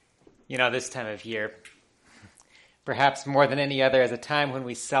This time of year, perhaps more than any other, is a time when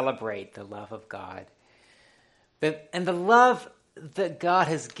we celebrate the love of God. And the love that God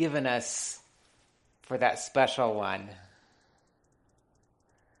has given us for that special one.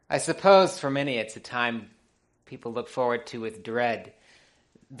 I suppose for many it's a time people look forward to with dread.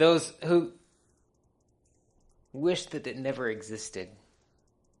 Those who wish that it never existed.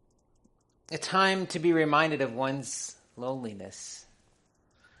 A time to be reminded of one's loneliness.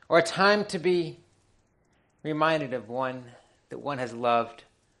 Or a time to be reminded of one that one has loved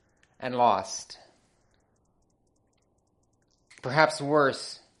and lost. Perhaps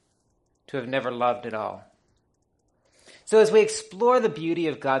worse, to have never loved at all. So as we explore the beauty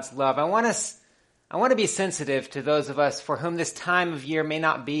of God's love, I want to be sensitive to those of us for whom this time of year may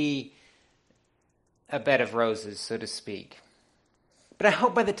not be a bed of roses, so to speak. But I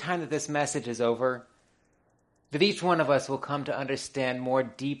hope by the time that this message is over, that each one of us will come to understand more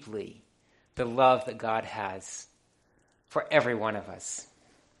deeply the love that God has for every one of us.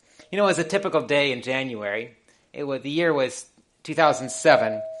 It was a typical day in January. The year was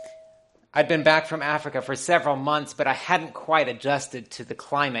 2007. I'd been back from Africa for several months, but I hadn't quite adjusted to the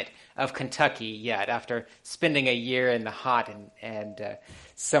climate of Kentucky yet after spending a year in the hot and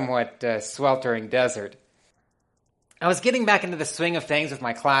somewhat sweltering desert. I was getting back into the swing of things with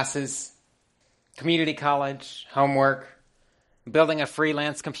my classes, community college, homework, building a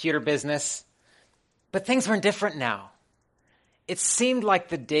freelance computer business. But things were different now. It seemed like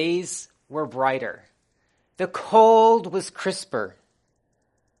the days were brighter. The cold was crisper.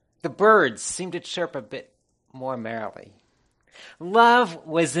 The birds seemed to chirp a bit more merrily. Love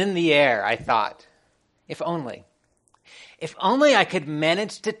was in the air, I thought. If only I could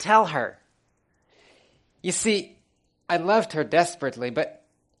manage to tell her. You see, I loved her desperately,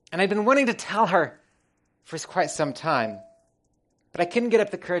 and I'd been wanting to tell her for quite some time, but I couldn't get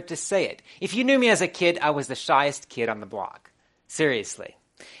up the courage to say it. If you knew me as a kid, I was the shyest kid on the block. Seriously.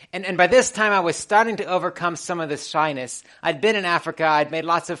 And by this time, I was starting to overcome some of this shyness. I'd been in Africa. I'd made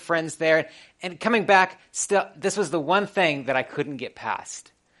lots of friends there. And coming back, still, this was the one thing that I couldn't get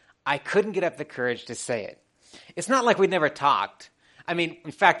past. I couldn't get up the courage to say it. It's not like we'd never talked.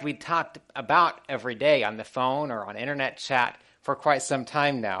 In fact, we talked about every day on the phone or on internet chat for quite some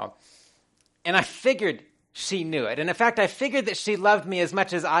time now. And I figured she knew it. And in fact, I figured that she loved me as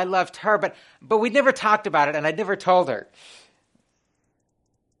much as I loved her, but we'd never talked about it, and I'd never told her.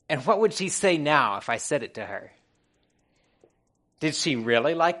 And what would she say now if I said it to her? Did she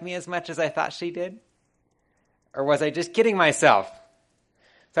really like me as much as I thought she did? Or was I just kidding myself?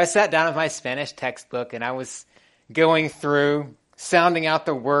 So I sat down with my Spanish textbook and I was going through, sounding out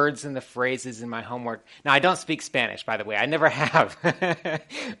the words and the phrases in my homework. Now, I don't speak Spanish, by the way. I never have.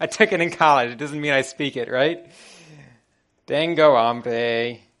 I took it in college. It doesn't mean I speak it, right? Tengo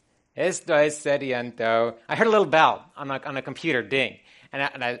hambre. Estoy sediento. I heard a little bell on a computer, ding.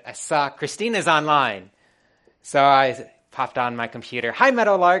 And I saw Christina's online. So I popped on my computer. Hi,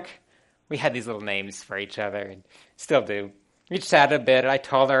 Meadowlark. We had these little names for each other and still do. We chatted a bit. I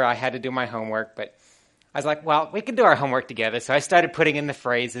told her I had to do my homework, but I was like, well, we can do our homework together. So I started putting in the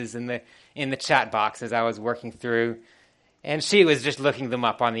phrases in the chat box as I was working through. And she was just looking them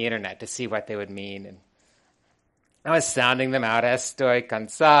up on the internet to see what they would mean. And I was sounding them out. Estoy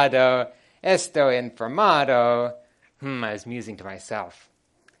cansado. Estoy informado. I was musing to myself.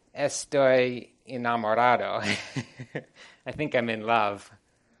 Estoy enamorado. I think I'm in love.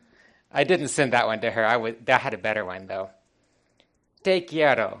 I didn't send that one to her. I had a better one, though. Te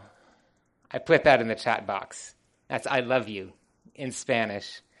quiero. I put that in the chat box. That's I love you in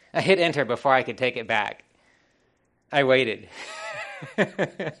Spanish. I hit enter before I could take it back. I waited.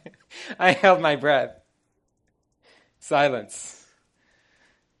 I held my breath. Silence.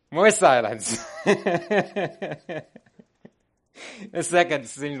 More silence. The seconds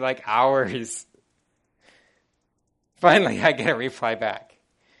seemed like hours. Finally, I get a reply back.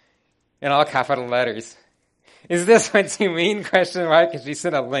 In all capital letters. Is this what you mean? Question mark. And she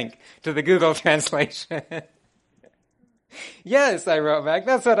sent a link to the Google translation. Yes, I wrote back.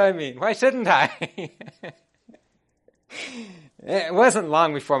 That's what I mean. Why shouldn't I? It wasn't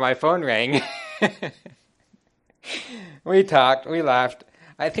long before my phone rang. We talked. We laughed.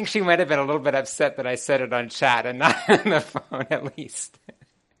 I think she might have been a little bit upset that I said it on chat and not on the phone, at least.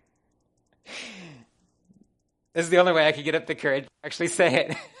 This is the only way I could get up the courage to actually say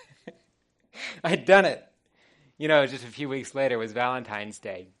it. I'd done it. Just a few weeks later was Valentine's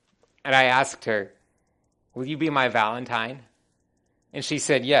Day. And I asked her, will you be my Valentine? And she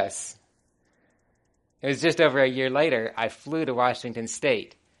said yes. It was just over a year later, I flew to Washington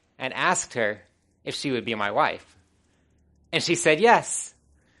State and asked her if she would be my wife. And she said yes.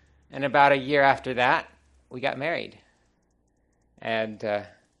 And about a year after that, we got married. And,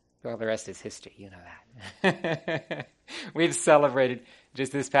 well, the rest is history. You know that. We've celebrated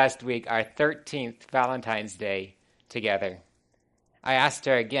just this past week our 13th Valentine's Day together. I asked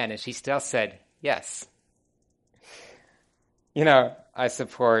her again, and she still said yes. You know, I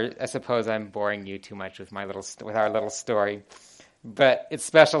suppose I'm boring you too much with with our little story, but it's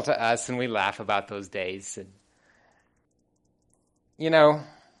special to us, and we laugh about those days. And you know,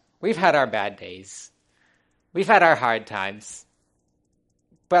 we've had our bad days, we've had our hard times,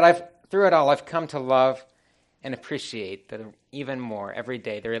 but through it all, I've come to love and appreciate even more every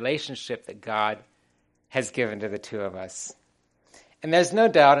day the relationship that God has given to the two of us. And there's no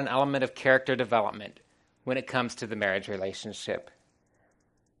doubt an element of character development when it comes to the marriage relationship.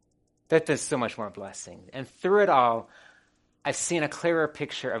 That there's so much more blessing. And through it all, I've seen a clearer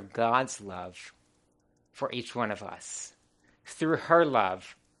picture of God's love for each one of us through her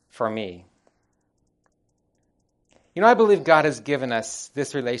love for me. You know, I believe God has given us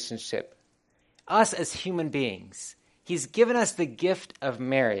this relationship, us as human beings. He's given us the gift of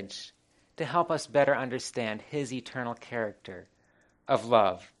marriage to help us better understand his eternal character of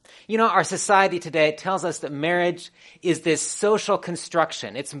love. You know, our society today tells us that marriage is this social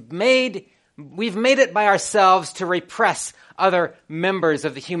construction. We've made it by ourselves to repress other members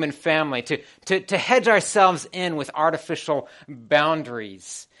of the human family, to hedge ourselves in with artificial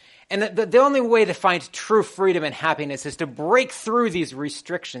boundaries. And the only way to find true freedom and happiness is to break through these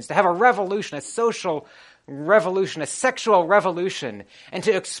restrictions, to have a revolution, a social revolution, a sexual revolution, and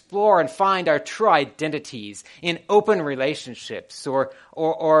to explore and find our true identities in open relationships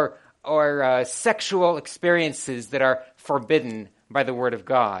or sexual experiences that are forbidden by the Word of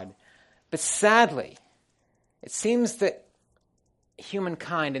God. But sadly, it seems that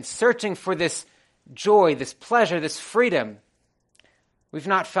humankind, in searching for this joy, this pleasure, this freedom, we've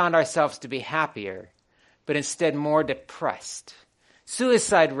not found ourselves to be happier, but instead more depressed.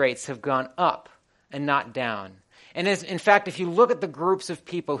 Suicide rates have gone up and not down. And in fact, if you look at the groups of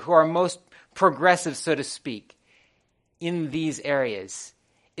people who are most progressive, so to speak, in these areas,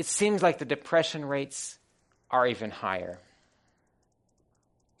 it seems like the depression rates are even higher.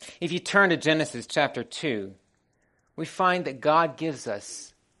 If you turn to Genesis chapter 2, we find that God gives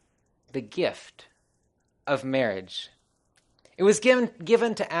us the gift of marriage. It was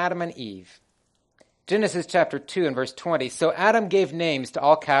given to Adam and Eve. Genesis chapter 2 and verse 20, so Adam gave names to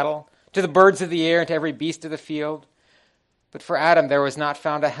all cattle, to the birds of the air, and to every beast of the field. But for Adam there was not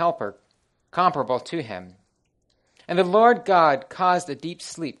found a helper comparable to him. And the Lord God caused a deep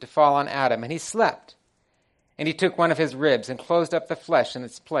sleep to fall on Adam, and he slept. And he took one of his ribs and closed up the flesh in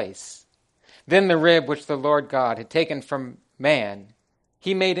its place. Then the rib which the Lord God had taken from man,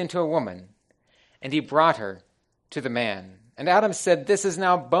 he made into a woman, and he brought her to the man. And Adam said, this is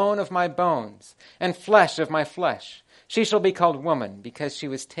now bone of my bones, and flesh of my flesh. She shall be called woman, because she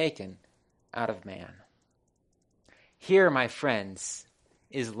was taken out of man. Here, my friends,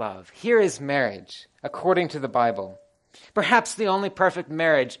 is love. Here is marriage, according to the Bible. Perhaps the only perfect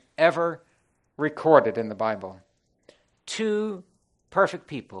marriage ever recorded in the Bible. Two perfect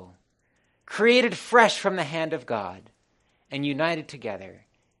people, created fresh from the hand of God, and united together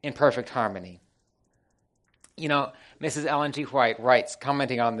in perfect harmony. You know, Mrs. Ellen G. White writes,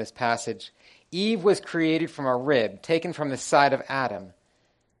 commenting on this passage, Eve was created from a rib taken from the side of Adam,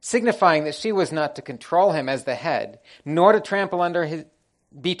 signifying that she was not to control him as the head, nor to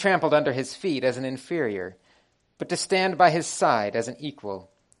be trampled under his feet as an inferior, but to stand by his side as an equal,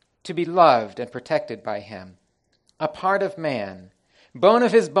 to be loved and protected by him. A part of man, bone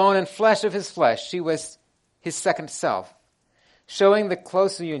of his bone and flesh of his flesh, she was his second self, showing the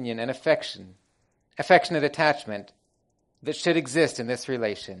close union and affectionate attachment that should exist in this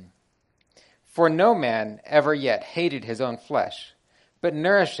relation. For no man ever yet hated his own flesh, but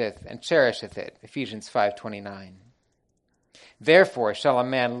nourisheth and cherisheth it. Ephesians 5:29. Therefore shall a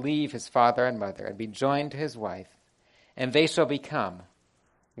man leave his father and mother and be joined to his wife, and they shall become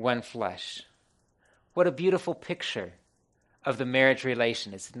one flesh. What a beautiful picture of the marriage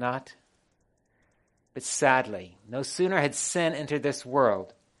relation, is it not? But sadly, no sooner had sin entered this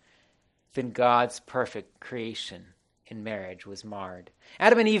world than God's perfect creation in marriage was marred.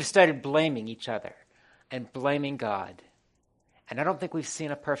 Adam and Eve started blaming each other and blaming God. And I don't think we've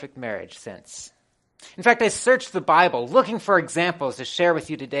seen a perfect marriage since. In fact, I searched the Bible looking for examples to share with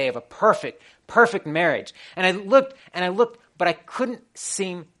you today of a perfect marriage. And I looked, but I couldn't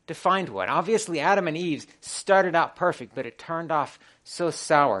seem to find one. Obviously, Adam and Eve started out perfect, but it turned off so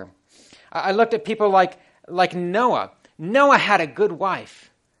sour. I looked at people like Noah. Noah had a good wife,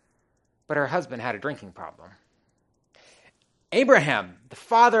 but her husband had a drinking problem. Abraham, the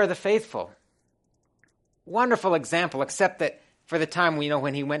father of the faithful. Wonderful example, except that for the time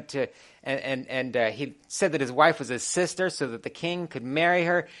when he went to, and he said that his wife was his sister so that the king could marry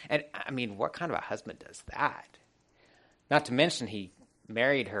her. And I mean, what kind of a husband does that? Not to mention he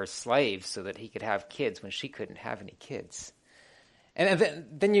married her slave so that he could have kids when she couldn't have any kids. And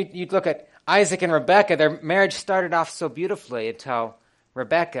then you'd look at Isaac and Rebekah. Their marriage started off so beautifully until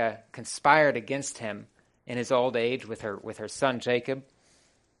Rebekah conspired against him in his old age with her son Jacob.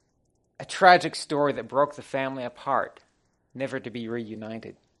 A tragic story that broke the family apart, never to be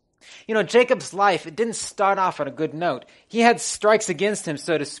reunited. Jacob's life, it didn't start off on a good note. He had strikes against him,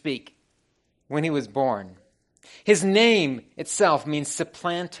 so to speak, when he was born. His name itself means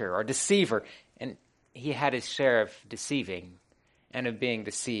supplanter or deceiver, and he had his share of deceiving and of being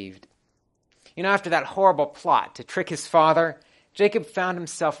deceived. After that horrible plot to trick his father, Jacob found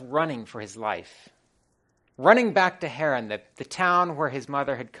himself running for his life. Running back to Haran, the town where his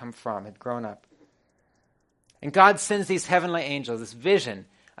mother had come from, had grown up. And God sends these heavenly angels, this vision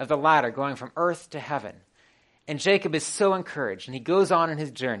of the ladder going from earth to heaven. And Jacob is so encouraged, and he goes on in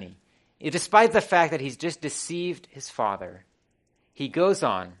his journey. Despite the fact that he's just deceived his father, he goes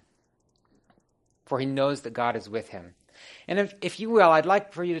on, for he knows that God is with him. And if you will, I'd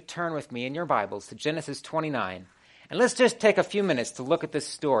like for you to turn with me in your Bibles to Genesis 29. And let's just take a few minutes to look at this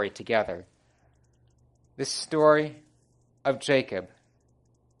story together. This story of Jacob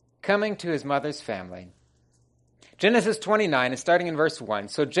coming to his mother's family. Genesis 29 is starting in verse 1.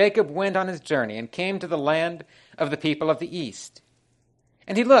 So Jacob went on his journey and came to the land of the people of the east.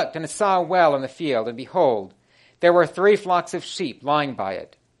 And he looked and saw a well in the field, and behold, there were 3 flocks of sheep lying by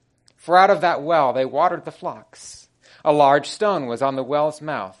it. For out of that well they watered the flocks. A large stone was on the well's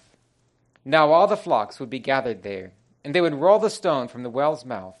mouth. Now all the flocks would be gathered there, and they would roll the stone from the well's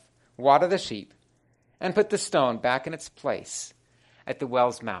mouth, water the sheep, and put the stone back in its place at the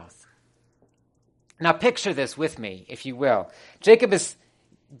well's mouth. Now picture this with me, if you will. Jacob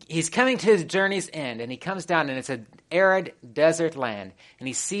he's coming to his journey's end, and he comes down, and it's an arid desert land, and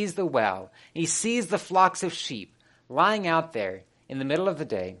he sees the well, and he sees the flocks of sheep lying out there in the middle of the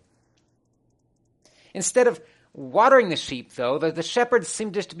day. Instead of watering the sheep, though, the shepherds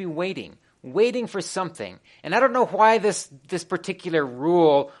seem just to be waiting for something. And I don't know why this particular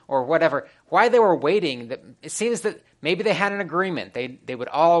rule or whatever, why they were waiting. It seems that maybe they had an agreement. They would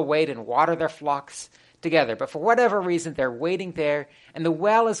all wait and water their flocks together. But for whatever reason, they're waiting there, and the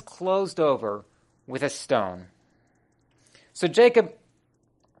well is closed over with a stone. So Jacob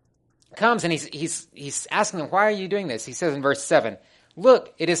comes, and he's asking them, why are you doing this? He says in verse 7,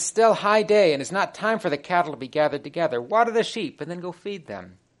 look, it is still high day, and it's not time for the cattle to be gathered together. Water the sheep, and then go feed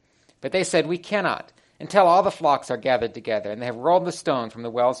them. But they said, we cannot, until all the flocks are gathered together, and they have rolled the stone from the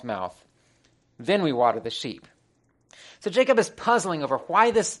well's mouth. Then we water the sheep. So Jacob is puzzling over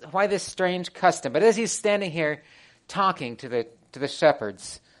why this strange custom. But as he's standing here talking to the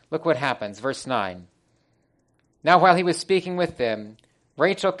shepherds, look what happens. Verse 9. Now while he was speaking with them,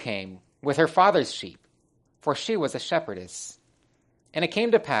 Rachel came with her father's sheep, for she was a shepherdess. And it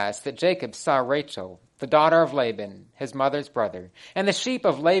came to pass that Jacob saw Rachel, the daughter of Laban, his mother's brother, and the sheep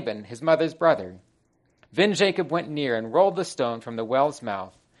of Laban, his mother's brother. Then Jacob went near and rolled the stone from the well's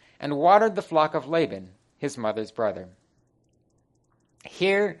mouth, and watered the flock of Laban, his mother's brother.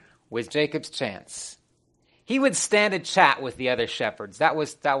 Here was Jacob's chance. He would stand and chat with the other shepherds. That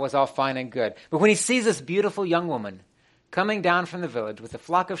was all fine and good. But when he sees this beautiful young woman coming down from the village with a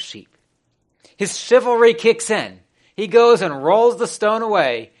flock of sheep, his chivalry kicks in. He goes and rolls the stone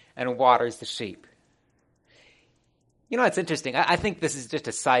away and waters the sheep. It's interesting. I think this is just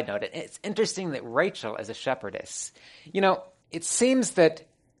a side note. It's interesting that Rachel is a shepherdess. It seems that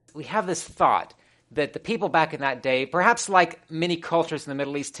we have this thought that the people back in that day, perhaps like many cultures in the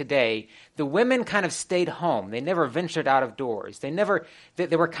Middle East today, the women kind of stayed home. They never ventured out of doors. They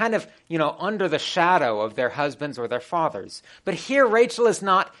were kind of, under the shadow of their husbands or their fathers. But here Rachel is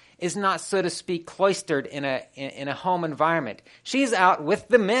not, so to speak, cloistered in a home environment. She's out with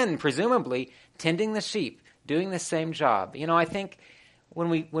the men, presumably, tending the sheep, doing the same job. I think when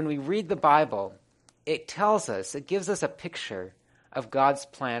we read the Bible, it gives us a picture of God's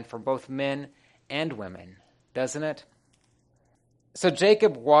plan for both men and women, doesn't it? So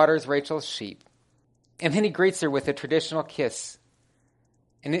Jacob waters Rachel's sheep, and then he greets her with a traditional kiss.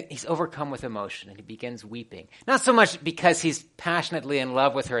 And he's overcome with emotion, and he begins weeping. Not so much because he's passionately in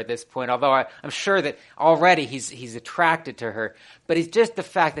love with her at this point, although I'm sure that already he's attracted to her, but it's just the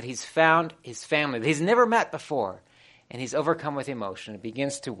fact that he's found his family that he's never met before, and he's overcome with emotion and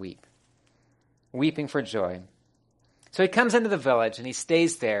begins to weep, weeping for joy. So he comes into the village, and he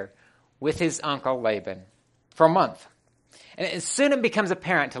stays there with his uncle Laban for a month. And soon it becomes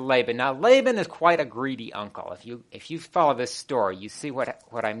apparent to Laban. Now, Laban is quite a greedy uncle. If you follow this story, you see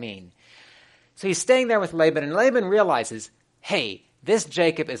what I mean. So he's staying there with Laban, and Laban realizes, hey, this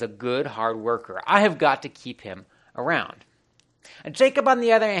Jacob is a good, hard worker. I have got to keep him around. And Jacob, on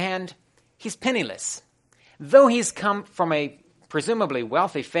the other hand, he's penniless. Though he's come from a presumably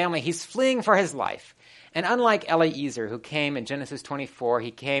wealthy family, he's fleeing for his life. And unlike Eliezer, who came in Genesis 24,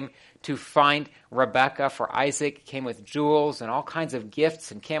 he came to find Rebekah for Isaac, came with jewels and all kinds of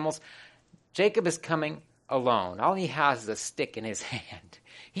gifts and camels. Jacob is coming alone. All he has is a stick in his hand.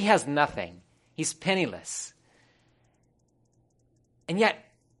 He has nothing. He's penniless. And yet,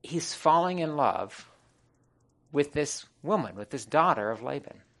 he's falling in love with this woman, with this daughter of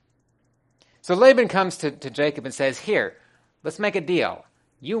Laban. So Laban comes to Jacob and says, here, let's make a deal.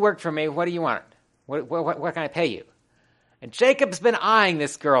 You work for me. What do you want? What can I pay you? And Jacob's been eyeing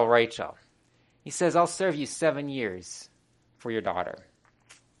this girl, Rachel. He says, I'll serve you 7 years for your daughter.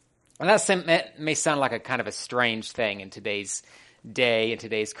 And that may sound like a kind of a strange thing in today's day, in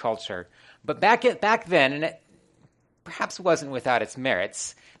today's culture. But back then, and it perhaps wasn't without its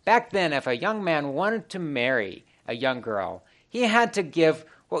merits, back then if a young man wanted to marry a young girl, he had to give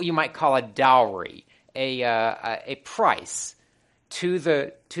what you might call a dowry, a price to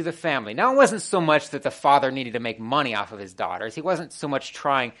the family. Now, it wasn't so much that the father needed to make money off of his daughters. He wasn't so much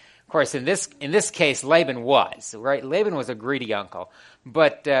trying. Of course, in this case, Laban was, right? Laban was a greedy uncle.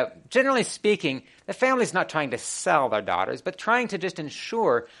 But generally speaking, the family's not trying to sell their daughters, but trying to just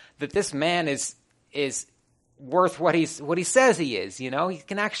ensure that this man is worth what he says he is, you know? He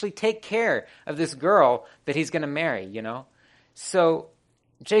can actually take care of this girl that he's going to marry, you know? So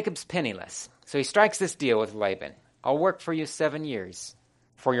Jacob's penniless. So he strikes this deal with Laban. I'll work for you 7 years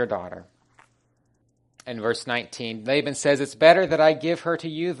for your daughter. In verse 19, Laban says, it's better that I give her to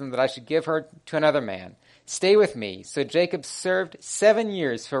you than that I should give her to another man. Stay with me. So Jacob served 7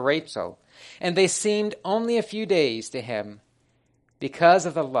 years for Rachel, and they seemed only a few days to him because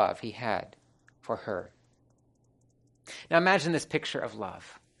of the love he had for her. Now imagine this picture of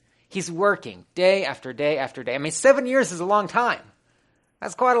love. He's working day after day after day. I mean, 7 years is a long time.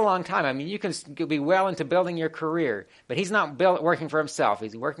 That's quite a long time. I mean, you can be well into building your career, but he's not working for himself.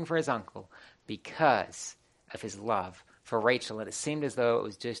 He's working for his uncle because of his love for Rachel. And it seemed as though it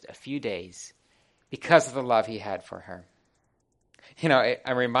was just a few days because of the love he had for her. You know,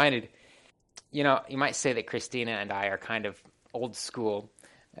 I'm reminded, you know, you might say that Christina and I are kind of old school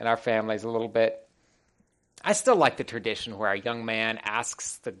in our families a little bit. I still like the tradition where a young man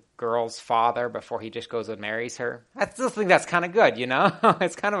asks the girl's father before he just goes and marries her. I still think that's kind of good, you know?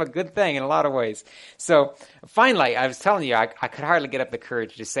 It's kind of a good thing in a lot of ways. So finally, I was telling you, I could hardly get up the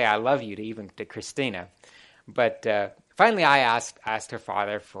courage to say I love you to Christina. But finally I asked her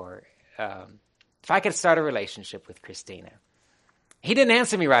father for if I could start a relationship with Christina. He didn't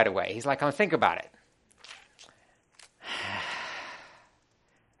answer me right away. He's like, I'll think about it.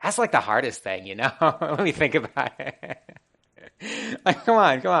 That's like the hardest thing, you know? Let me think about it. Like, come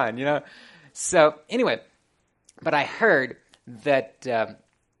on, you know? So anyway, but I heard that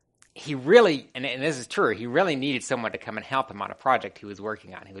he really, and this is true, he really needed someone to come and help him on a project he was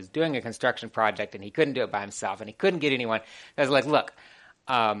working on. He was doing a construction project, and he couldn't do it by himself, and he couldn't get anyone. I was like, look,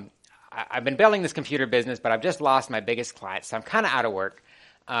 I've been building this computer business, but I've just lost my biggest client, so I'm kind of out of work,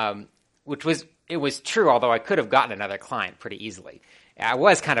 it was true, although I could have gotten another client pretty easily. I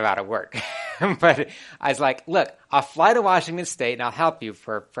was kind of out of work, but I was like, look, I'll fly to Washington State and I'll help you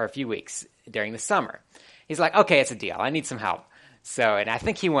for a few weeks during the summer. He's like, okay, it's a deal. I need some help. So, and I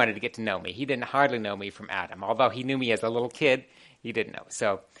think he wanted to get to know me. He didn't hardly know me from Adam. Although he knew me as a little kid, he didn't know.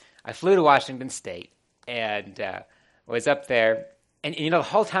 So I flew to Washington State and was up there. And, you know, the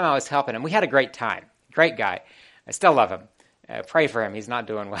whole time I was helping him, we had a great time. Great guy. I still love him. Pray for him. He's not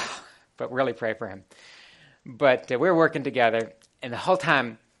doing well, but really pray for him. But we were working together. And the whole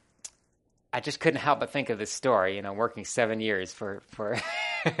time, I just couldn't help but think of this story, you know, working 7 years for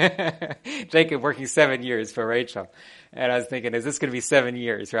Jacob working 7 years for Rachel. And I was thinking, is this going to be 7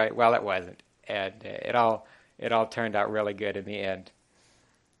 years, right? Well, it wasn't. And it all turned out really good in the end.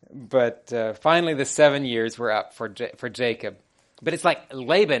 But finally, the 7 years were up for Jacob. But it's like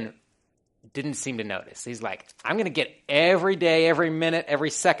Laban didn't seem to notice. He's like, I'm going to get every day, every minute, every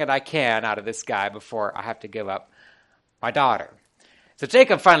second I can out of this guy before I have to give up my daughter. So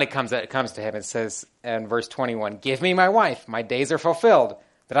Jacob finally comes to him and says in verse 21, give me my wife. My days are fulfilled,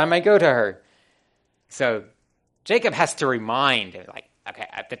 that I may go to her. So Jacob has to remind him, like, okay,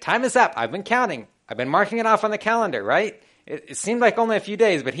 the time is up. I've been counting. I've been marking it off on the calendar, right? It seemed like only a few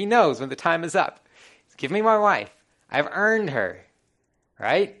days, but he knows when the time is up. Give me my wife. I've earned her,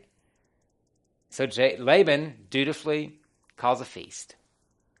 right? So Laban dutifully calls a feast.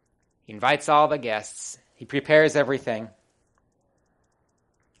 He invites all the guests. He prepares everything.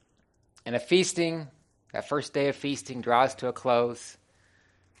 And that first day of feasting draws to a close.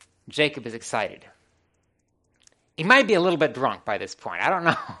 Jacob is excited. He might be a little bit drunk by this point. I don't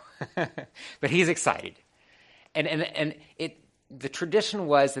know. But he's excited. And the tradition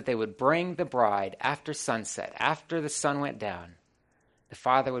was that they would bring the bride after sunset, after the sun went down. The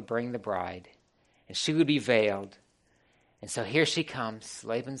father would bring the bride, and she would be veiled. And so here she comes.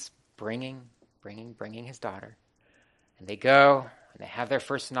 Laban's bringing his daughter. And they go, and they have their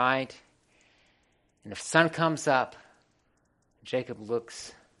first night. And the sun comes up. Jacob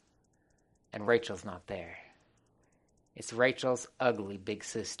looks, and Rachel's not there. It's Rachel's ugly big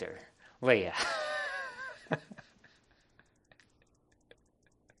sister, Leah.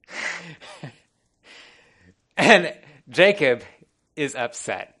 And Jacob is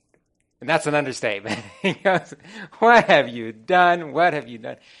upset. And that's an understatement. He goes, what have you done? What have you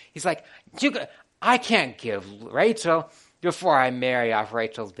done? He's like, I can't give Rachel before I marry off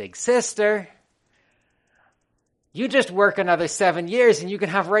Rachel's big sister. You just work another 7 years and you can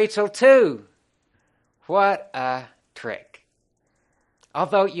have Rachel too. What a trick.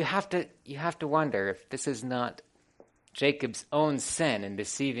 Although you have to wonder if this is not Jacob's own sin in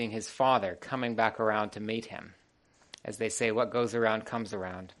deceiving his father, coming back around to meet him. As they say, what goes around comes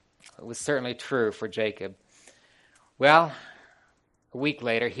around. It was certainly true for Jacob. Well, a week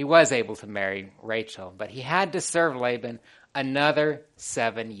later, he was able to marry Rachel, but he had to serve Laban another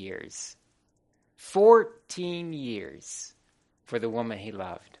 7 years. 14 years for the woman he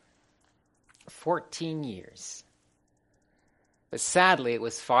loved. 14 years. But sadly, it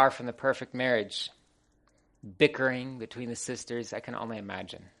was far from the perfect marriage. Bickering between the sisters, I can only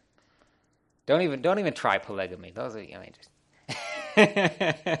imagine. Don't even try polygamy. Those are,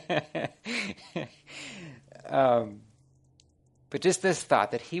 but just this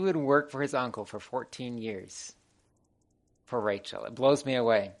thought that he would work for his uncle for 14 years for Rachel. It blows me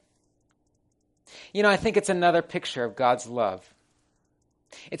away. I think it's another picture of God's love.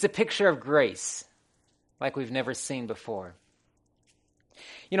 It's a picture of grace like we've never seen before.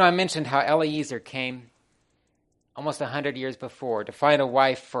 I mentioned how Eliezer came almost 100 years before to find a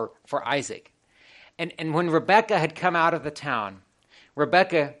wife for Isaac. And when Rebekah had come out of the town,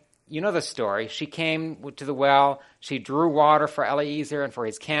 Rebekah, you know the story, she came to the well, she drew water for Eliezer and for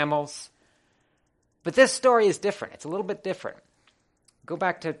his camels. But this story is different. It's a little bit different. Go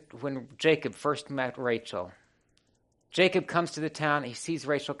back to when Jacob first met Rachel. Jacob comes to the town, he sees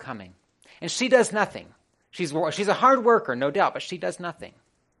Rachel coming. And she does nothing. She's a hard worker, no doubt, but she does nothing.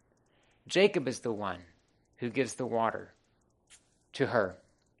 Jacob is the one who gives the water to her.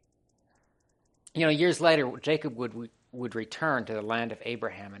 Years later, Jacob would return to the land of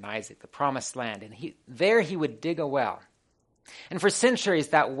Abraham and Isaac, the promised land, and he would dig a well. And for centuries,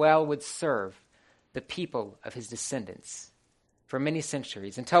 that well would serve the people of his descendants for many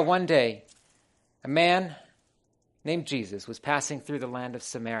centuries, until one day, a man named Jesus was passing through the land of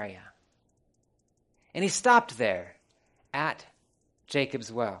Samaria. And he stopped there at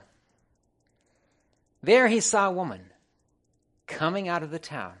Jacob's well. There he saw a woman coming out of the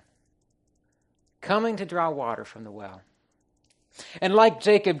town, coming to draw water from the well. And like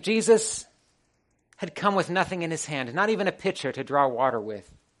Jacob, Jesus had come with nothing in his hand, not even a pitcher to draw water with.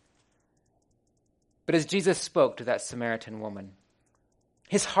 But as Jesus spoke to that Samaritan woman,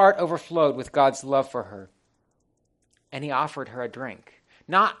 his heart overflowed with God's love for her, and he offered her a drink,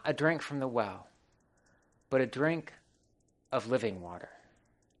 not a drink from the well, but a drink of living water.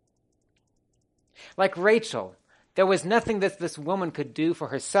 Like Rachel, there was nothing that this woman could do for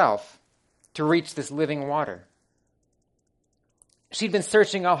herself to reach this living water. She'd been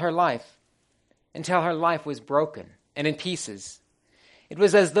searching all her life until her life was broken and in pieces. It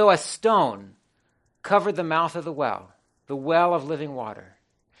was as though a stone covered the mouth of the well of living water,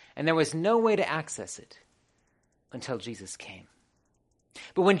 and there was no way to access it until Jesus came.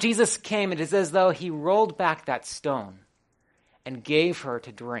 But when Jesus came, it is as though he rolled back that stone and gave her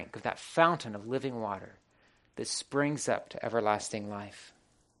to drink of that fountain of living water that springs up to everlasting life.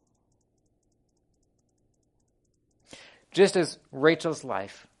 Just as Rachel's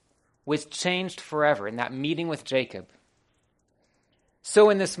life was changed forever in that meeting with Jacob, so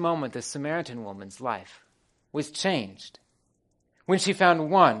in this moment the Samaritan woman's life was changed when she found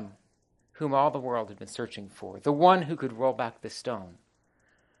one whom all the world had been searching for, the one who could roll back the stone,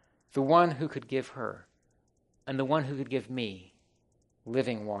 the one who could give her, and the one who could give me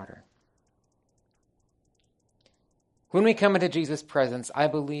living water. When we come into Jesus' presence, I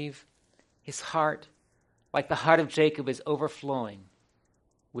believe his heart, like the heart of Jacob, is overflowing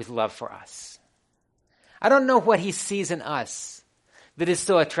with love for us. I don't know what he sees in us that is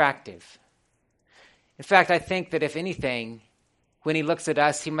so attractive. In fact, I think that if anything, when he looks at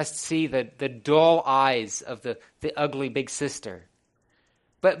us, he must see the dull eyes of the ugly big sister.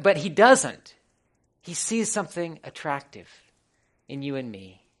 But he doesn't. He sees something attractive in you and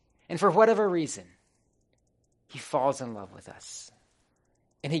me. And for whatever reason, he falls in love with us.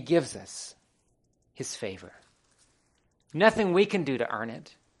 And he gives us his favor. Nothing we can do to earn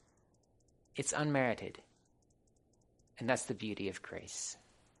it. It's unmerited. And that's the beauty of grace.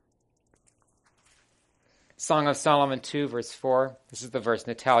 Song of Solomon 2, verse 4. This is the verse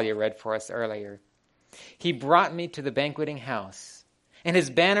Natalia read for us earlier. He brought me to the banqueting house, and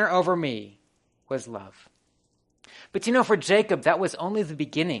his banner over me was love. But for Jacob, that was only the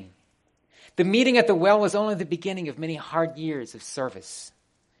beginning. The meeting at the well was only the beginning of many hard years of service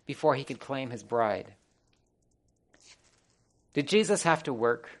before he could claim his bride. Did Jesus have to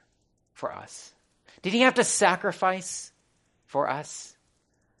work for us? Did he have to sacrifice for us?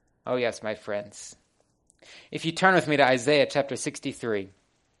 Oh yes, my friends. If you turn with me to Isaiah chapter 63.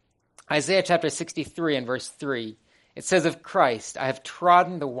 Isaiah chapter 63 and verse 3, it says of Christ, I have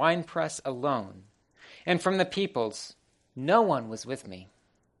trodden the winepress alone, and from the peoples no one was with me.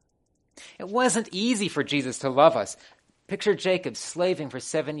 It wasn't easy for Jesus to love us. Picture Jacob slaving for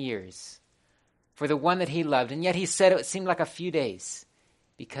 7 years for the one that he loved, and yet he said it seemed like a few days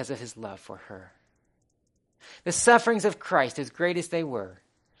because of his love for her. The sufferings of Christ, as great as they were,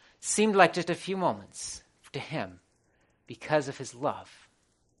 seemed like just a few moments to him because of his love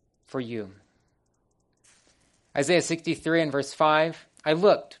for you. Isaiah 63 and verse 5, I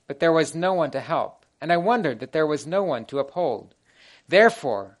looked, but there was no one to help, and I wondered that there was no one to uphold.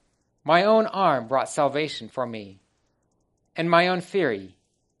 Therefore, my own arm brought salvation for me, and my own fury,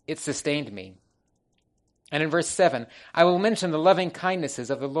 it sustained me. And in verse 7, I will mention the loving kindnesses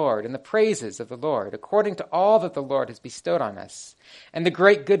of the Lord and the praises of the Lord, according to all that the Lord has bestowed on us, and the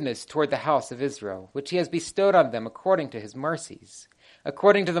great goodness toward the house of Israel, which he has bestowed on them according to his mercies,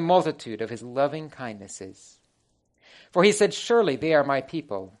 according to the multitude of his loving kindnesses. For he said, surely they are my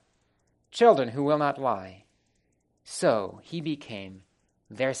people, children who will not lie. So he became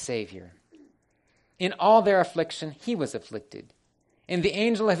their Savior. In all their affliction he was afflicted, and the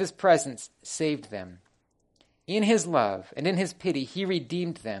angel of his presence saved them. In his love and in his pity he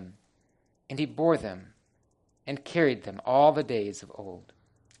redeemed them, and he bore them and carried them all the days of old.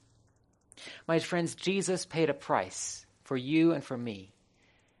 My friends, Jesus paid a price for you and for me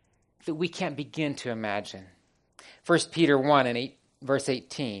that we can't begin to imagine. 1 Peter 1 and verse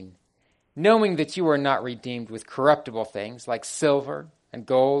 18, knowing that you are not redeemed with corruptible things like silver and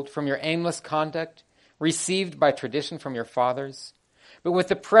gold from your aimless conduct received by tradition from your fathers, but with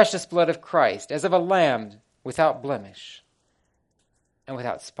the precious blood of Christ, as of a lamb without blemish and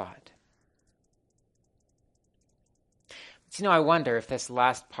without spot. But I wonder if this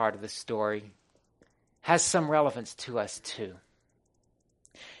last part of the story has some relevance to us too.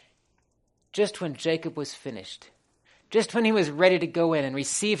 Just when Jacob was finished, just when he was ready to go in and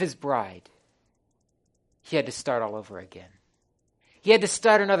receive his bride, he had to start all over again. He had to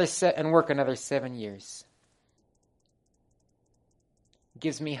start and work another 7 years. It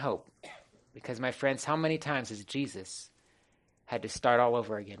gives me hope. Because, my friends, how many times has Jesus had to start all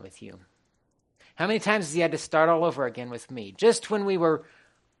over again with you? How many times has he had to start all over again with me? Just when we were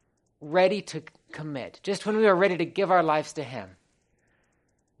ready to commit, just when we were ready to give our lives to him,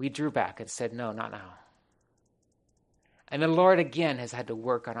 we drew back and said, no, not now. And the Lord again has had to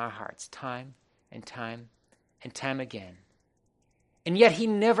work on our hearts time and time and time again. And yet he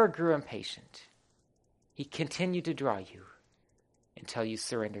never grew impatient. He continued to draw you until you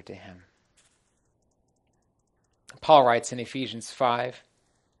surrender to him. Paul writes in Ephesians 5,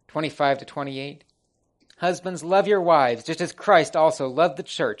 25 to 28, husbands, love your wives, just as Christ also loved the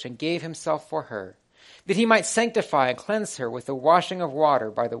church and gave himself for her, that he might sanctify and cleanse her with the washing of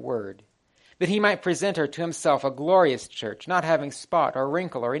water by the word, that he might present her to himself a glorious church, not having spot or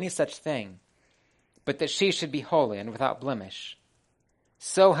wrinkle or any such thing, but that she should be holy and without blemish.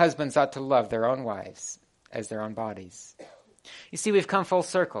 So husbands ought to love their own wives as their own bodies. You see, we've come full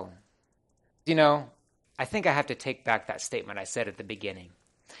circle. I think I have to take back that statement I said at the beginning.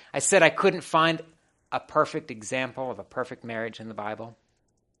 I said I couldn't find a perfect example of a perfect marriage in the Bible,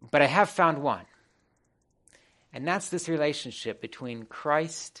 but I have found one. And that's this relationship between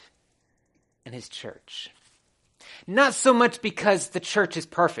Christ and his church. Not so much because the church is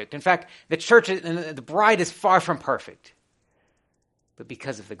perfect. In fact, the church and the bride is far from perfect, but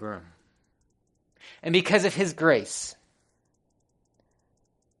because of the groom. And because of his grace,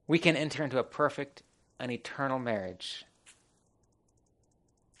 we can enter into a perfect an eternal marriage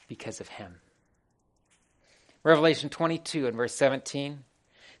because of him. Revelation 22 and verse 17.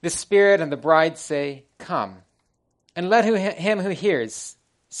 The Spirit and the bride say, "Come." And let him who hears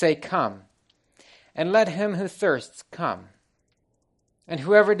say, "Come." And let him who thirsts come. And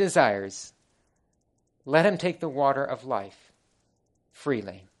whoever desires, let him take the water of life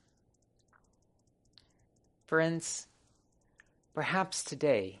freely. Friends, perhaps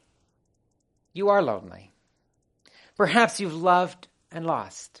today you are lonely. Perhaps you've loved and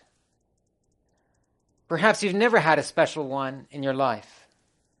lost. Perhaps you've never had a special one in your life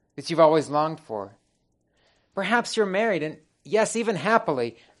that you've always longed for. Perhaps you're married, and yes, even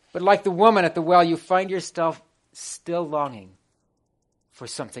happily, but like the woman at the well, you find yourself still longing for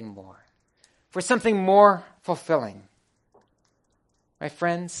something more fulfilling. My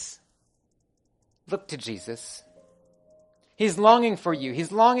friends, look to Jesus. He's longing for you.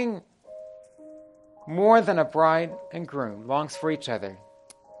 He's longing more than a bride and groom longs for each other.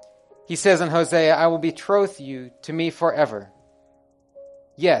 He says in Hosea, "I will betroth you to me forever.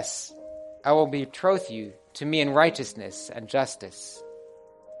 Yes, I will betroth you to me in righteousness and justice,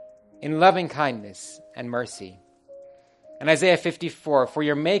 in loving kindness and mercy." And Isaiah 54, "For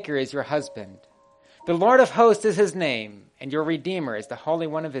your Maker is your husband. The Lord of hosts is his name, and your Redeemer is the Holy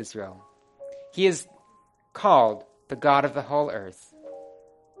One of Israel. He is called the God of the whole earth."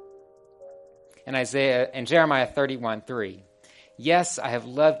 And Jeremiah 31:3, "Yes, I have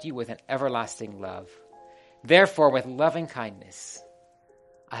loved you with an everlasting love. Therefore, with loving kindness,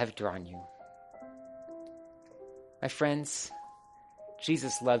 I have drawn you." My friends,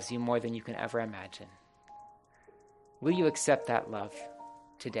 Jesus loves you more than you can ever imagine. Will you accept that love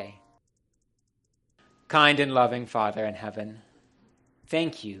today? Kind and loving Father in heaven,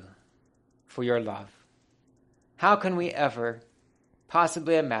 thank you for your love. How can we ever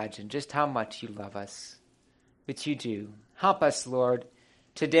possibly imagine just how much you love us? But you do. Help us, Lord,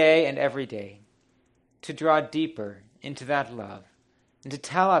 today and every day, to draw deeper into that love and to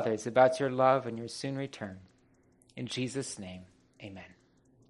tell others about your love and your soon return. In Jesus' name, amen.